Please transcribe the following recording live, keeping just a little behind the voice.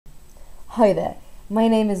Hi there, my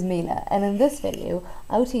name is Mila, and in this video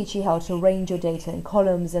I'll teach you how to arrange your data in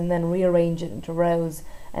columns and then rearrange it into rows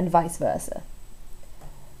and vice versa.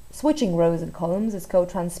 Switching rows and columns is called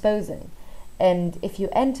transposing, and if you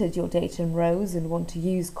entered your data in rows and want to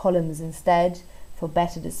use columns instead for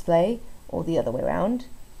better display, or the other way around,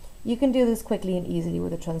 you can do this quickly and easily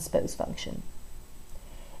with the transpose function.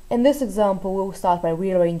 In this example, we'll start by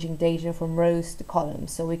rearranging data from rows to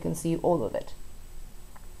columns so we can see all of it.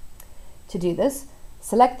 To do this,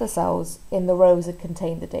 select the cells in the rows that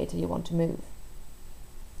contain the data you want to move.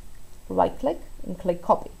 Right-click and click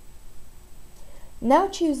Copy. Now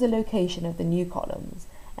choose the location of the new columns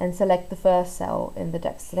and select the first cell in the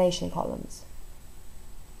destination columns.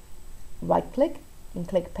 Right-click and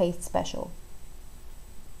click Paste Special.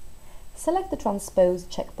 Select the Transpose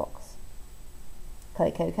checkbox.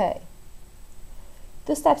 Click OK.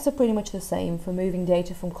 The steps are pretty much the same for moving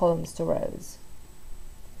data from columns to rows.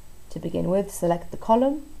 To begin with, select the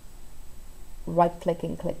column, right-click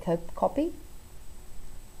and click Copy.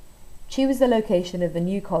 Choose the location of the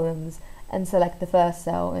new columns and select the first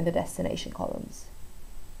cell in the destination columns.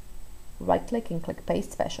 Right-click and click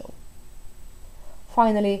Paste Special.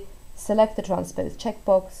 Finally, select the Transpose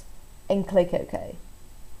checkbox and click OK.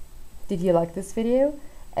 Did you like this video?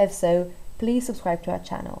 If so, please subscribe to our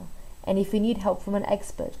channel. And if you need help from an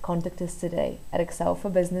expert, contact us today at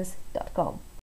excelforbusiness.com.